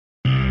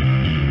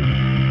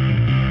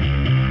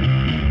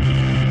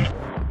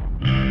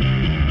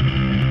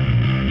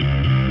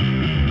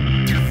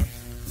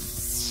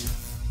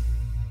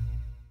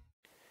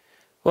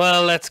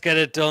Well, let's get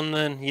it done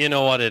then. You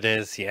know what it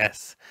is,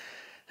 yes.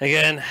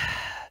 Again,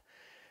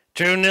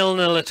 drew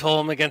 0-0 at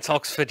home against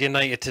Oxford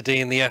United today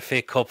in the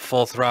FA Cup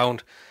fourth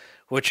round,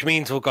 which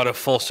means we've got to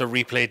force a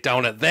replay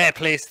down at their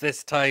place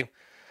this time.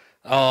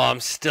 Oh,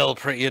 I'm still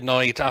pretty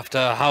annoyed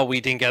after how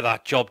we didn't get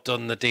that job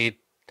done the day.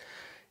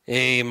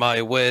 Eh,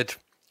 my word.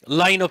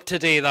 Lineup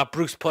today that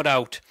Bruce put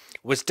out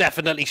was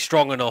definitely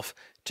strong enough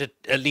to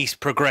at least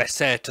progress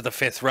to the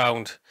fifth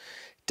round.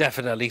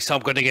 Definitely. So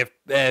I'm going to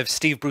give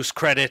Steve Bruce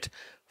credit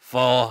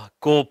for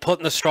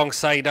putting the strong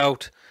side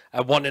out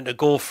and wanting to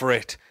go for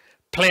it.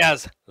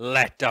 Players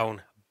let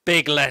down.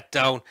 Big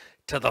letdown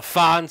to the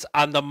fans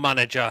and the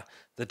manager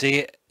the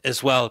day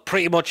as well.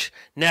 Pretty much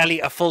nearly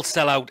a full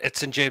sellout at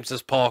St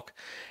James's Park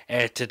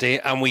today,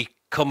 and we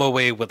come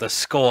away with a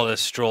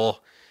scoreless draw.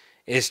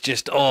 It's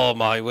just, oh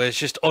my word, it's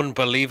just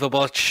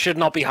unbelievable. It should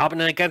not be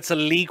happening against a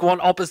League One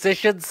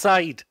opposition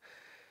side.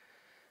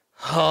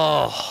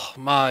 Oh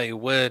my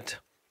word.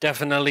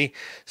 Definitely.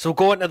 So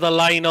going to the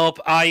lineup,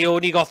 I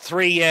only got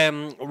three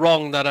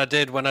wrong that I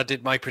did when I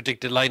did my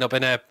predicted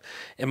lineup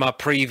in my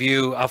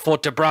preview. I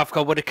thought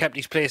Dubravka would have kept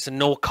his place, and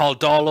no,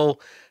 Caldolo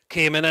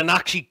came in and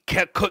actually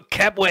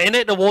kept winning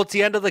it towards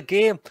the end of the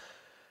game,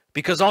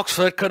 because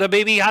Oxford could have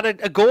maybe had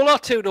a goal or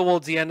two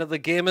towards the end of the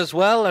game as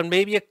well, and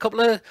maybe a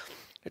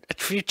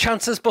few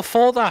chances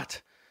before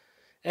that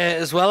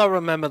as well. I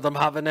remember them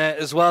having it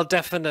as well,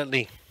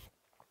 definitely.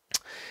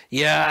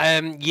 Yeah,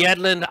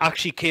 Yedlin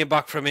actually came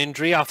back from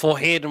injury. I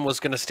thought Hayden was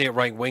going to stay at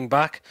right wing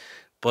back,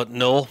 but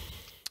no.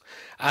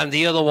 And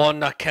the other one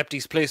that kept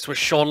his place was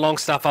Sean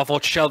Longstaff. I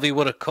thought Shelby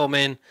would have come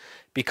in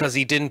because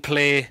he didn't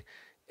play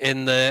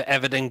in the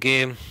Everton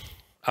game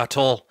at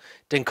all.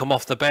 Didn't come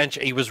off the bench.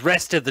 He was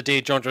rested the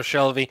day John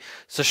Shelby,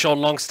 so Sean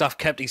Longstaff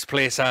kept his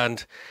place,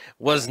 and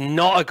was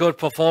not a good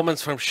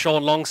performance from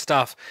Sean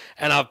Longstaff.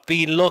 And I've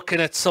been looking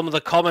at some of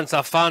the comments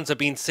that fans have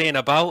been saying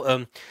about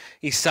him.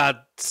 He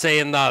started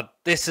saying that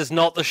this is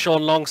not the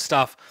Sean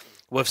Longstaff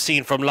we've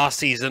seen from last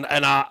season,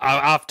 and I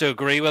have to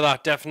agree with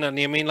that,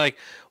 definitely. I mean, like,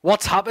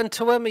 what's happened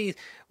to him? We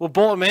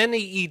brought him in,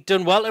 he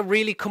done well to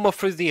really come up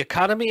through the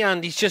academy,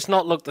 and he's just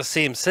not looked the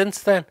same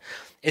since then.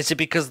 Is it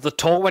because the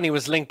talk when he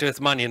was linked with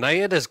Man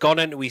United has gone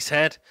into his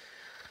head?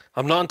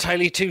 I'm not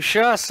entirely too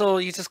sure, so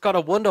you just got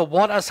to wonder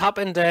what has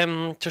happened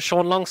to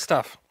Sean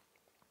Longstaff.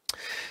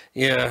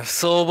 Yeah,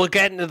 so we'll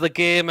get into the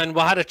game, and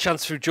we had a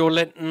chance through Joe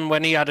Linton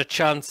when he had a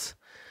chance,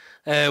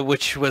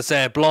 which was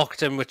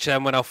blocked, and which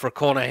went out for a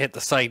corner, hit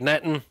the side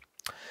netting.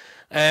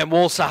 We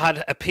also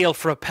had appeal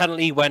for a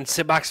penalty when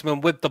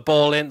Saint-Maximin whipped the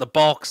ball in the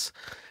box.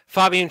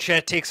 Fabian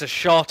Schär takes a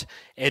shot.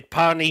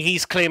 Apparently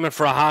he's claiming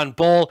for a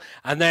handball,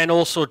 and then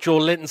also Joe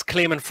Linton's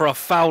claiming for a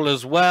foul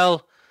as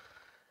well.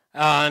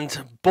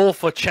 And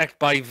both were checked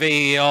by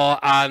VAR,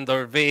 and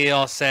the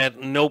VAR said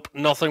nope,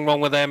 nothing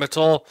wrong with them at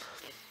all.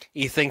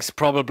 He thinks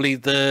probably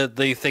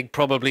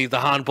the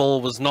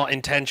handball was not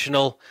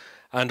intentional,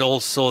 and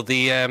also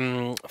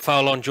the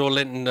foul on Joe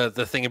Linton.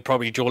 The thing is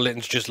probably Joe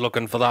Linton's just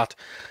looking for that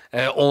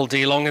all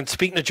day long. And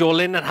speaking of Joe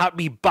Linton, had to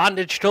be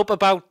bandaged up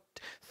about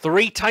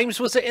 3 times,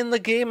 was it, in the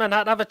game, and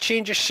had to have a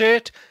change of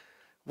shirt.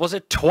 Was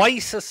it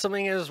twice or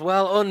something as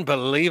well?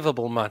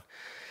 Unbelievable, man.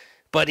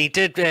 But he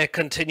did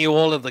continue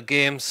all of the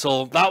game,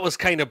 so that was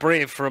kind of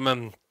brave from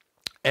him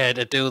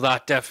to do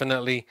that,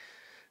 definitely.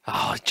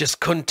 Oh,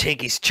 just couldn't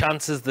take his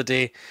chances the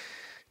day.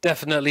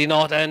 Definitely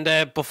not.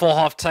 And before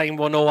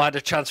half-time, I had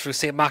a chance through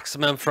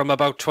Saint-Maximin from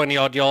about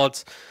 20-odd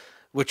yards,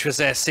 which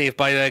was saved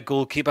by their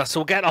goalkeeper.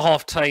 So get a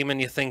half-time and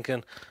you're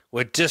thinking,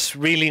 we just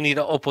really need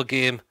to up a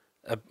game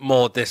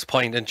more at this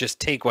point and just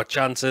take what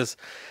chances.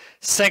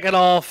 Second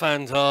half,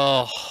 and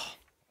oh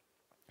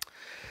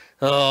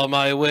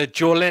my word,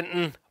 Joe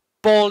Linton,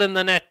 ball in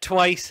the net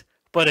twice,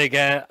 but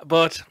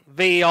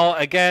VAR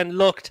again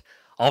looked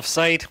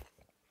offside,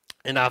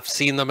 and I've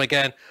seen them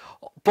again.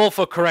 Both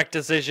are correct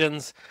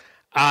decisions,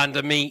 and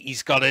to me,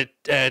 he's got to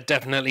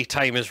definitely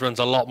time his runs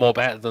a lot more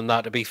better than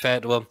that, to be fair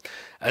to him.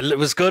 It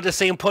was good to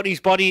see him put his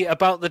body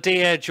about the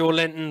day, Joe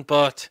Linton,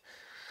 but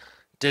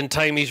didn't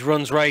time his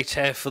runs right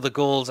for the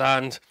goals,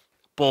 and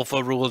both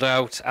are ruled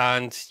out,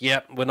 and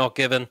yep, we're not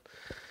given,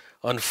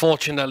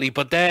 unfortunately.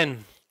 But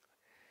then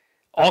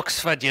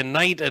Oxford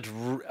United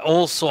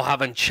also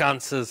having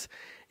chances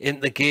in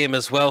the game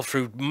as well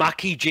through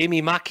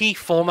Jamie Mackie,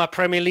 former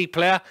Premier League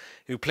player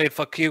who played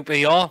for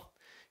QPR.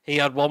 He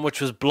had one which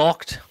was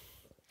blocked.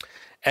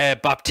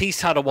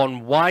 Baptiste had a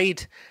one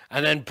wide,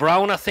 and then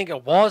Brown, I think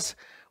it was,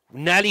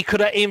 nearly could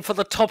have aimed for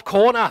the top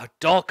corner.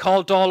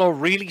 Caldolo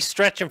really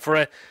stretching for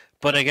it,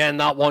 but again,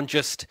 that one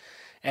just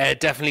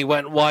definitely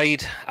went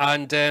wide.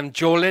 And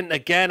Joe Linton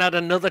again had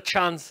another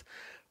chance,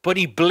 but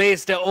he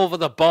blazed it over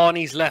the bar on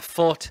his left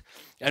foot.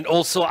 And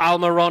also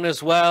Almiron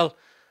as well.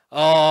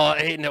 Oh,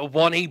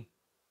 one he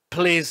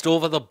blazed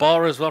over the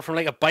bar as well from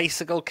like a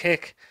bicycle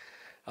kick.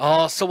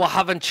 Oh, so we're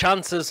having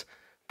chances,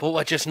 but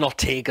we're just not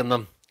taking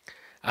them.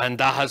 And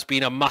that has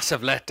been a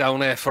massive letdown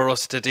there for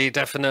us today,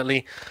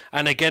 definitely.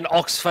 And again,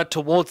 Oxford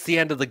towards the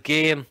end of the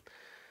game.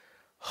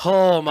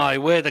 Oh my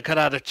word, they could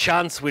have had a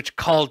chance which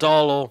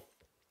Caldolo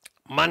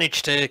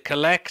managed to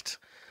collect.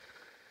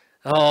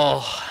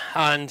 Oh,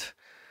 and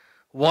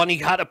one he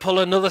had to pull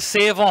another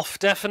save off,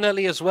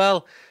 definitely as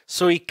well.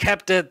 So he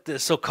kept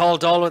it. So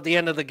Caldwell at the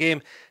end of the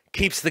game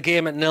keeps the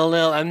game at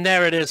 0-0, and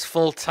there it is,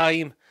 full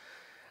time.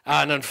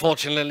 And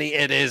unfortunately,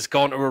 it is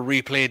gone to a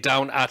replay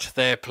down at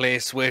their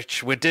place,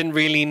 which we didn't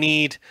really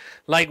need,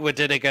 like we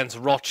did against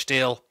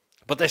Rochdale.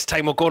 But this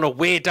time we're going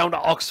away down to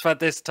Oxford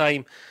this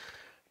time.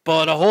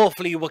 But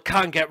hopefully we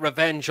can get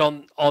revenge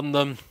on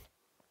them.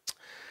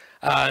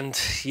 And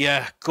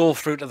yeah, go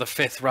through to the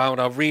 5th round.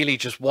 I really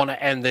just want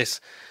to end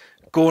this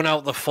going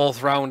out the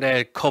 4th round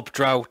cup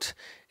drought,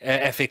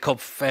 FA Cup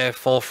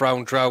 4th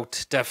round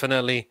drought,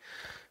 definitely.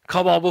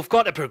 Come on, we've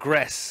got to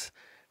progress.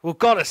 We've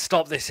got to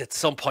stop this at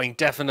some point,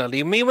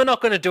 definitely. I mean, we're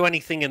not going to do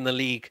anything in the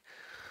league.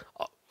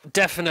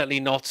 Definitely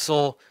not.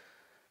 So,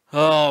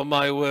 oh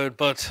my word.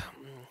 But,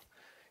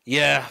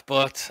 yeah,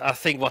 but I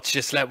think what's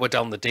just let we're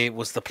down the date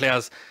was the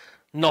players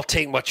not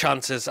taking my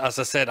chances. As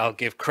I said, I'll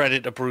give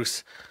credit to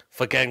Bruce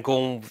for again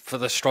going for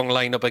the strong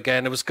lineup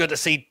again. It was good to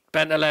see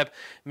Bentaleb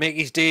make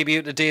his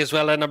debut today as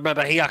well. And I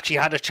remember he actually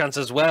had a chance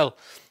as well,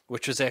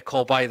 which was a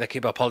call by the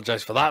keeper. I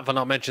apologise for that, for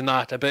not mentioning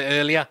that a bit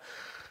earlier.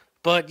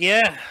 But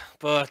yeah,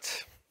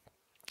 but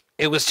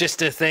it was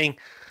just a thing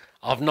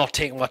of not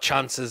taking my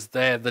chances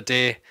there the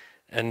day,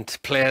 and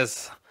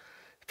players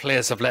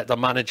have let the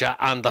manager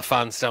and the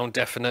fans down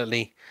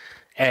definitely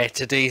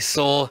today.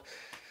 So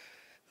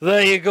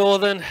there you go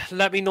then.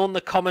 Let me know in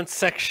the comments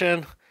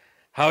section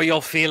how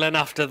you're feeling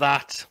after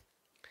that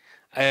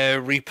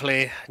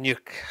replay. I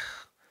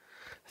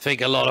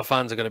think a lot of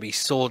fans are going to be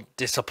so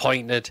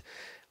disappointed,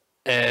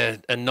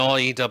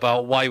 annoyed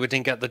about why we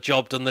didn't get the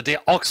job done the day.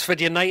 Oxford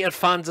United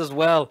fans as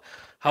well.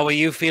 How are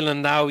you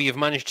feeling now? You've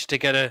managed to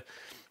take a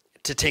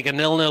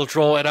 0-0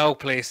 draw at our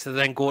place to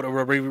then go to a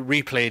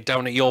replay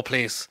down at your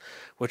place,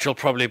 which will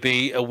probably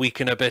be a week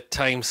and a bit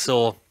time.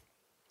 So,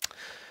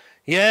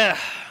 yeah,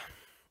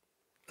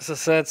 as I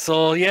said,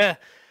 so yeah,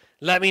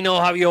 let me know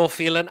how you're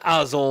feeling.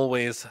 As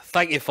always,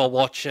 thank you for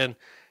watching.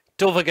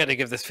 Don't forget to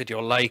give this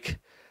video a like,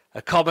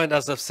 a comment,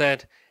 as I've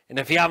said, and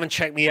if you haven't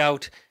checked me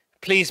out,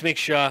 please make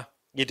sure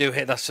you do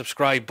hit that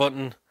subscribe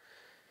button.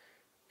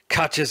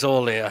 Catch us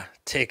all later.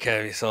 Take care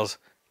of yourselves.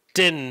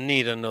 Didn't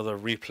need another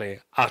replay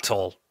at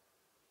all.